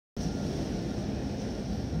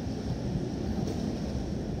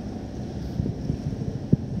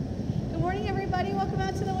everybody, welcome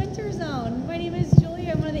out to the Winter Zone. My name is Julie,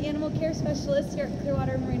 I'm one of the animal care specialists here at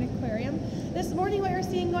Clearwater Marine Aquarium. This morning what you're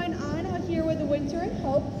seeing going on out here with the Winter and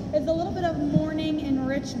Hope is a little bit of morning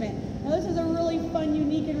enrichment. Now this is a really fun,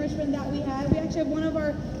 unique enrichment that we have. We actually have one of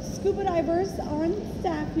our scuba divers on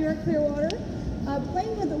staff here at Clearwater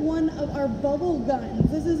playing with one of our bubble guns.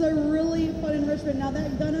 This is a really fun enrichment. Now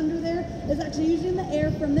that gun under there is actually using the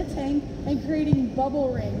air from the tank and creating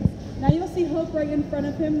bubble rings. Now you'll see Hope right in front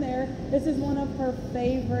of him there. This is one of her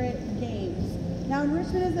favorite games. Now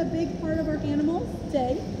enrichment is a big part of our animals'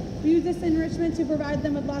 day. We use this enrichment to provide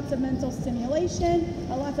them with lots of mental stimulation,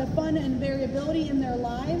 lots of fun and variability in their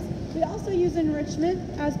lives. We also use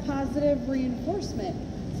enrichment as positive reinforcement.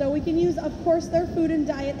 So we can use, of course, their food and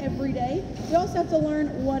diet every day. We also have to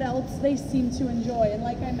learn what else they seem to enjoy. And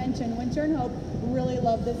like I mentioned, Winter and Hope really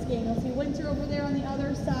love this game. You'll see Winter over there on the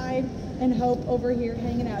other side and Hope over here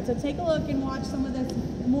hanging out. So take a look and watch some of this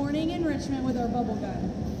morning enrichment with our bubble gun.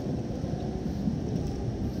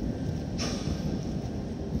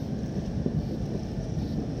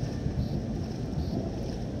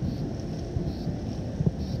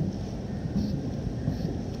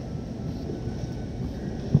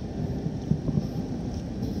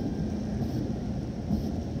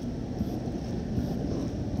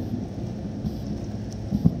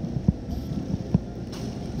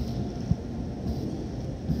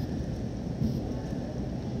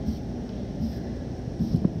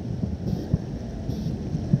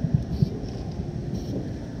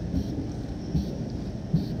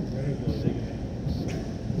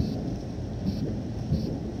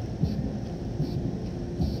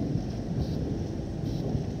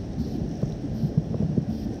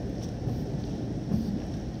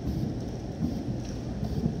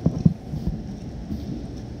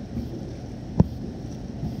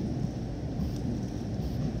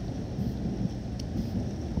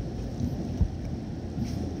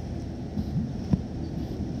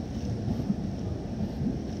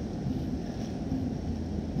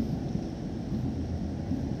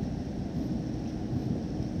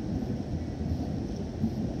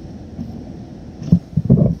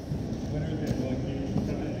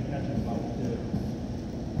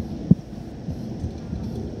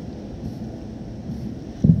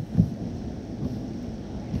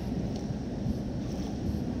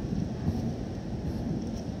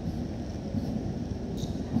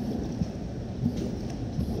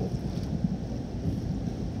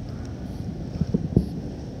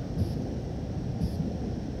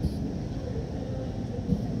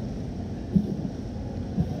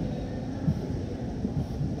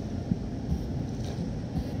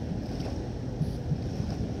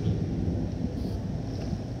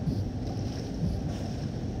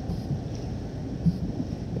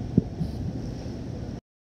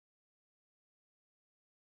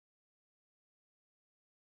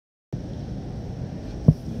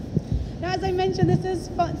 As I mentioned, this is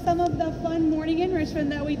some of the fun morning enrichment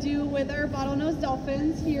that we do with our bottlenose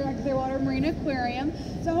dolphins here at Clearwater Marine Aquarium.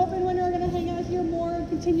 So Hope and Winter are going to hang out here more and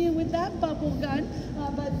continue with that bubble gun.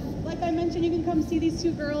 But like I mentioned, you can come see these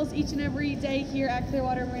two girls each and every day here at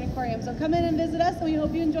Clearwater Marine Aquarium. So come in and visit us, and we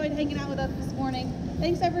hope you enjoyed hanging out with us this morning.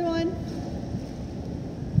 Thanks, everyone.